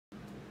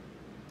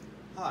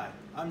Hi,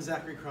 I'm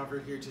Zachary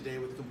Crawford here today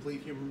with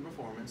Complete Human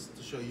Performance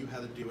to show you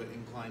how to do an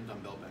incline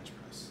dumbbell bench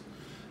press.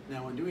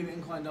 Now when doing an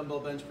incline dumbbell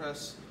bench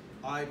press,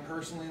 I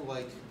personally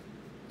like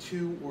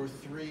 2 or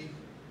 3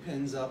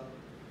 pins up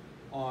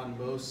on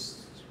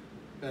most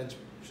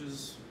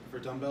benches for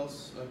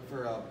dumbbells,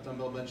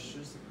 dumbbell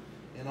benches.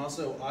 And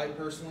also I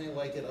personally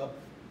like it up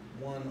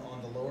one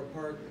on the lower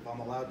part if I'm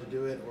allowed to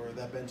do it or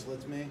that bench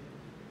lets me.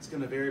 It's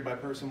going to vary by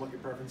person what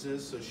your preference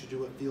is, so you should do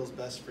what feels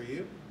best for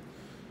you.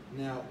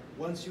 Now,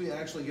 once you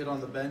actually get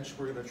on the bench,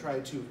 we're going to try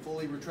to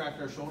fully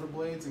retract our shoulder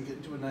blades and get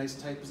into a nice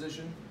tight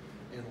position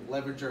and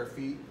leverage our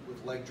feet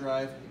with leg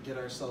drive and get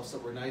ourselves so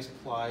we're nice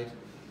plied.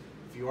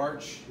 If you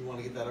arch, you want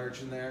to get that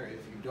arch in there.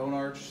 If you don't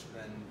arch,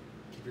 then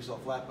keep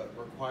yourself flat, but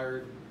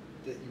required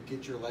that you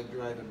get your leg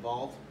drive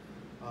involved.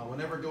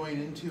 Whenever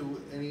going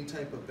into any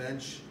type of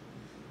bench,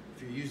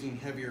 if you're using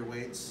heavier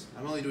weights,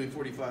 I'm only doing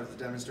 45 to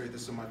demonstrate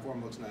this so my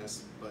form looks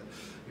nice, but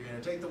you're going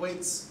to take the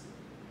weights,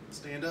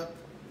 stand up,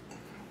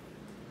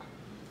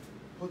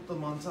 put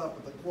them on top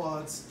of the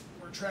quads,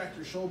 retract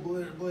your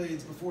shoulder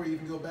blades before you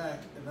even go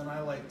back, and then I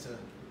like to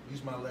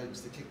use my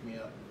legs to kick me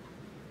up.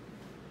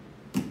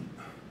 Get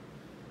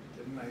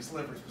a nice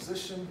leverage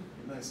position,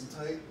 get nice and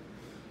tight.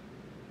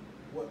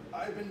 What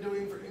I've been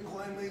doing for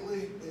incline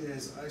lately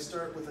is I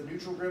start with a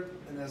neutral grip,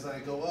 and as I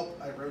go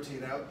up, I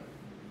rotate out.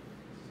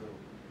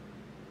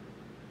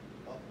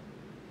 So,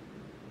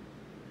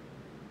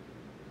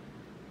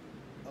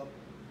 up.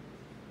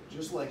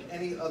 Just like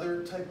any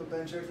other type of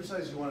bench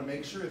exercise, you want to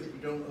make sure that you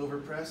don't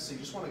overpress. So you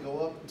just want to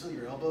go up until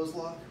your elbows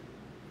lock.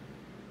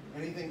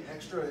 Anything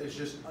extra is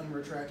just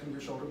unretracting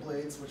your shoulder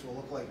blades, which will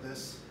look like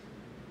this.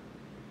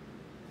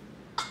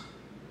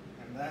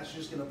 And that's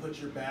just going to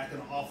put your back in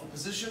an awful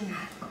position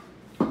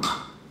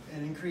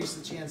and increase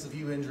the chance of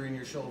you injuring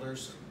your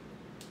shoulders.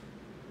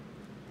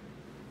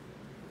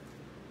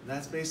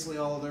 That's basically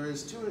all there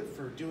is to it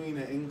for doing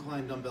an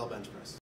incline dumbbell bench press.